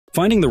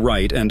Finding the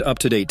right and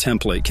up-to-date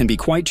template can be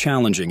quite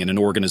challenging in an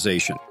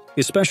organization,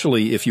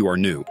 especially if you are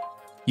new.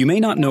 You may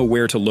not know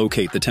where to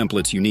locate the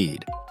templates you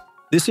need.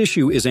 This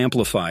issue is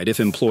amplified if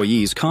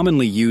employees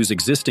commonly use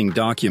existing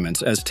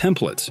documents as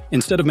templates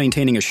instead of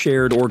maintaining a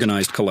shared,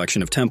 organized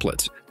collection of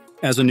templates.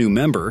 As a new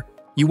member,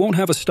 you won't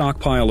have a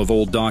stockpile of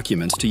old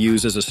documents to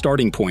use as a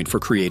starting point for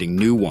creating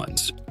new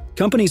ones.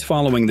 Companies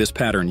following this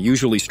pattern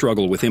usually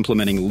struggle with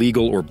implementing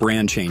legal or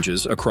brand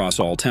changes across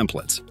all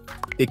templates.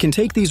 It can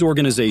take these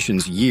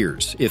organizations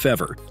years, if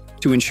ever,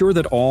 to ensure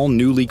that all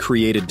newly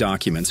created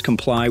documents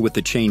comply with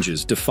the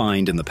changes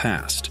defined in the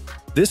past.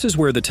 This is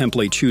where the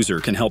template chooser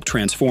can help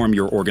transform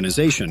your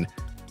organization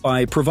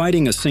by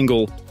providing a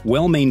single,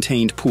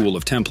 well-maintained pool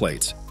of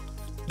templates.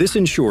 This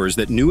ensures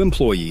that new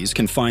employees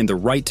can find the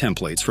right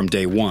templates from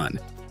day one.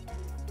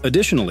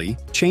 Additionally,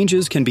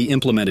 changes can be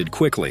implemented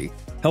quickly,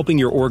 helping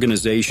your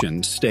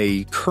organization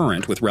stay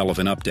current with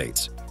relevant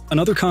updates.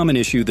 Another common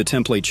issue the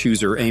template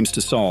chooser aims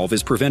to solve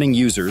is preventing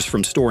users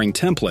from storing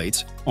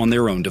templates on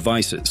their own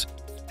devices.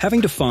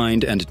 Having to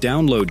find and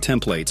download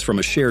templates from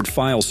a shared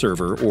file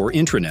server or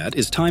intranet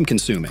is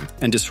time-consuming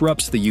and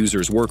disrupts the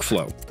user's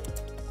workflow.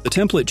 The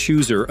template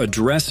chooser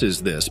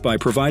addresses this by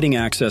providing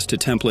access to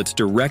templates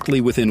directly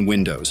within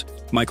Windows,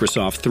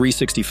 Microsoft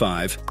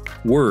 365,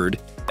 Word,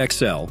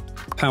 Excel,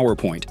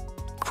 PowerPoint,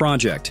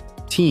 Project,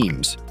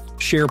 Teams,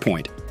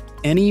 SharePoint,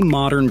 any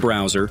modern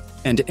browser,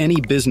 and any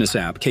business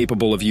app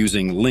capable of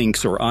using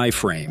links or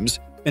iframes,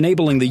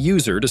 enabling the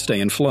user to stay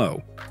in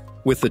flow.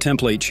 With the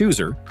template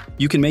chooser,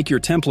 you can make your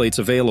templates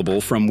available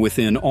from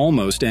within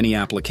almost any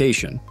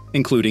application,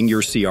 including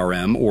your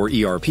CRM or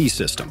ERP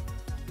system.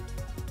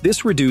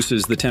 This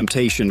reduces the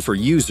temptation for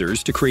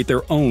users to create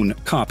their own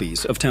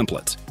copies of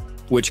templates,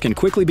 which can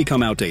quickly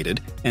become outdated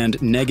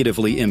and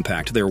negatively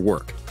impact their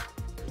work.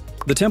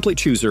 The template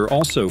chooser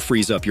also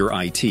frees up your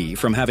IT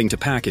from having to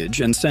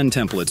package and send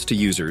templates to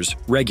users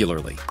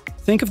regularly.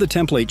 Think of the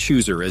template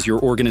chooser as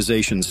your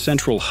organization's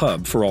central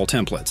hub for all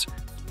templates,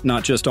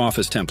 not just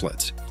Office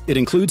templates. It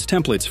includes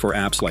templates for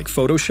apps like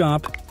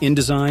Photoshop,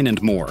 InDesign, and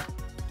more.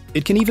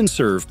 It can even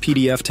serve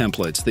PDF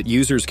templates that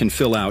users can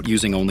fill out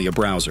using only a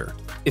browser.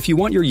 If you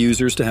want your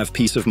users to have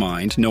peace of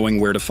mind knowing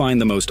where to find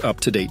the most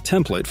up-to-date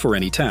template for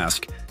any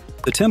task,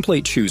 the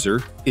template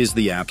chooser is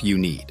the app you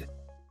need.